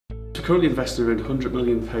currently invested around £100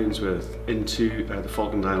 million worth into the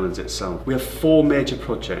Falkland Islands itself. We have 4 major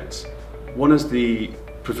projects. One is the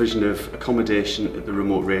provision of accommodation at the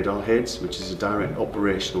remote radar heads, which is a direct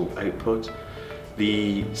operational output.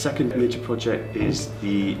 The second major project is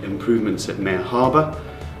the improvements at Mare Harbour,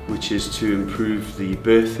 which is to improve the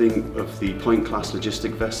berthing of the point class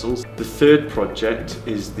logistic vessels. The third project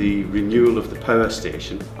is the renewal of the power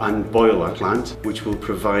station and boiler plant, which will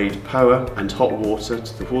provide power and hot water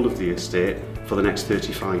to the whole of the estate for the next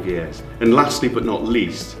 35 years. And lastly but not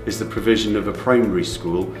least is the provision of a primary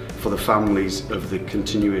school for the families of the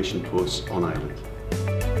continuation posts on island.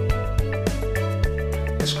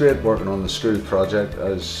 It's great working on the school project,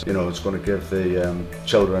 as you know, it's going to give the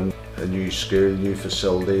children a new school, new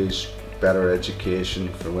facilities, better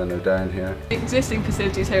education for when they're down here. The existing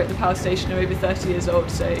facilities here at the power station are over 30 years old,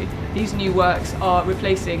 so these new works are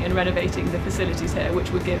replacing and renovating the facilities here, which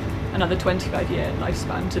would give another 25-year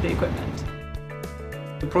lifespan to the equipment.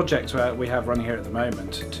 The project we have running here at the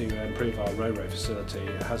moment to improve our Ro-Ro facility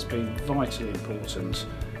has been vitally important.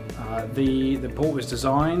 The port was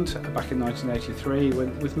designed back in 1983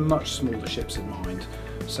 with much smaller ships in mind.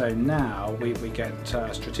 So now we get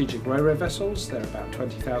strategic Ro-Ro vessels. They're about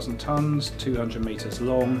 20,000 tonnes, 200 metres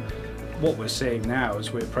long. What we're seeing now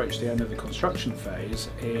as we approach the end of the construction phase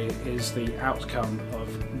is the outcome of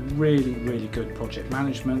really good project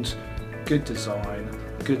management, good design,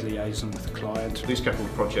 good liaison with the client. These capital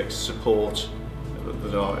projects support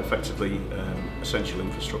that are effectively essential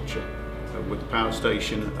infrastructure. With the power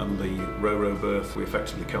station and the Ro-Ro berth, we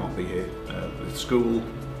effectively can't be here. The school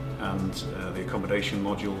and the accommodation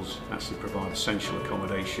modules actually provide essential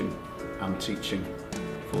accommodation and teaching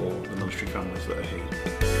for the military families that are here.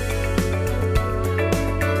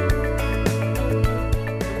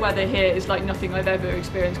 The weather here is like nothing I've ever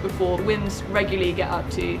experienced before. Winds regularly get up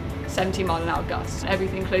to 70-mile-an-hour gusts.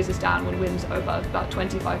 Everything closes down when winds are above about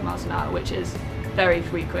 25 miles an hour, which is very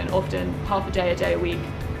frequent. Often half a day a week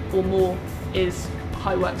or more is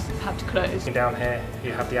high works have to close. Down here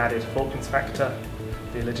you have the added Falklands factor.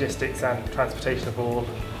 The logistics and transportation of all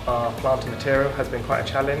our plant and material has been quite a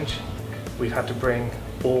challenge. We've had to bring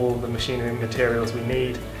all the machinery and materials we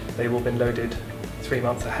need. They've all been loaded 3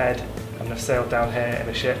 months ahead and they've sailed down here in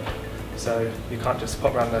a ship. So you can't just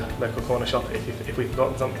pop around the local corner shop if we've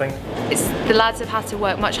forgotten something. The lads have had to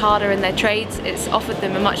work much harder in their trades. It's offered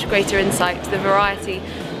them a much greater insight to the variety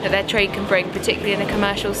that their trade can bring, particularly in the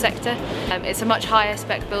commercial sector. It's a much higher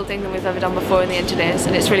spec building than we've ever done before in the engineers,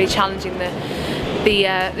 and it's really challenging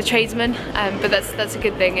the tradesmen, but that's a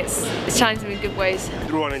good thing. It's challenging them in good ways.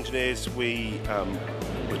 Through our engineers, we're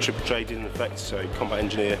triple traded in effect, so combat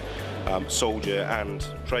engineer, soldier and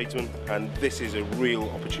tradesman, and this is a real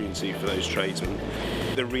opportunity for those tradesmen.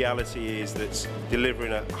 The reality is that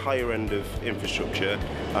delivering a higher end of infrastructure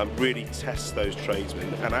really tests those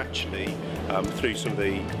tradesmen, and actually through some of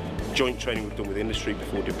the joint training we've done with industry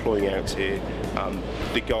before deploying out here,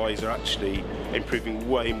 the guys are actually improving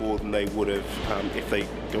way more than they would have if they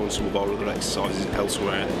go on some of our other exercises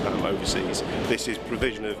elsewhere overseas. This is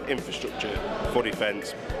provision of infrastructure for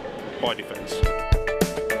defence by defence.